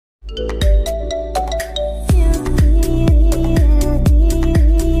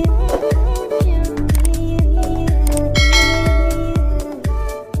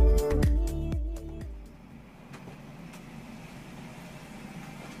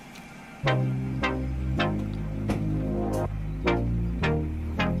Get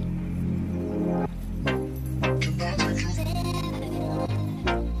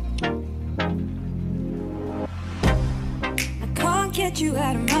you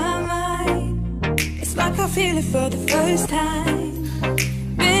out of my mind. It's like I feel it for the first time.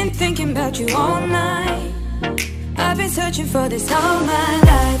 Been thinking about you all night. I've been searching for this all my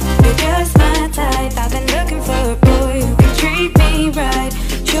life. You're just my type. I've been looking for a boy who can treat me right.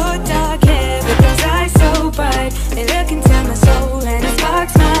 Your dark hair with those eyes so bright. They look into my soul and it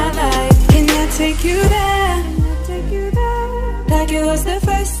sparks my life. Can I take you there? Like it was the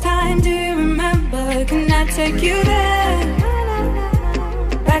first time, do you remember? Can I take you there?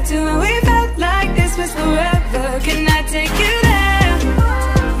 Back to when we felt like this was forever. Can I take you there?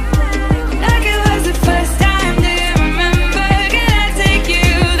 Like it was the first time, do you remember? Can I take you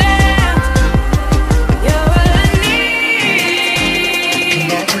there? You're all I need.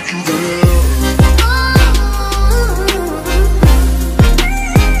 Can I take you there?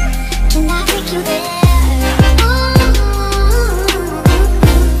 Can I take you there?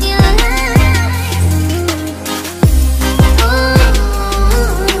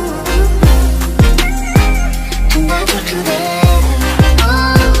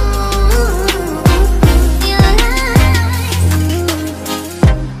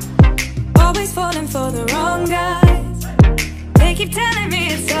 Keep telling me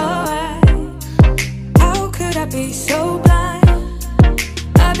it's alright. How could I be so blind?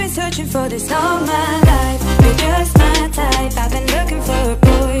 I've been searching for this all my life. You're just my type. I've been looking for a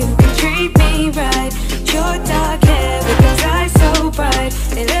boy who can treat me right. Your dark hair with those eyes so bright.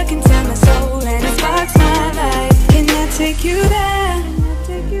 They look into my soul and it sparks my life. Can I take you there?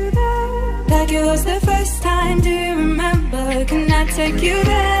 Like it was the first time, do you remember? Can I take you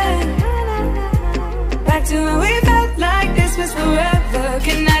there? Back to when we felt like this was forever.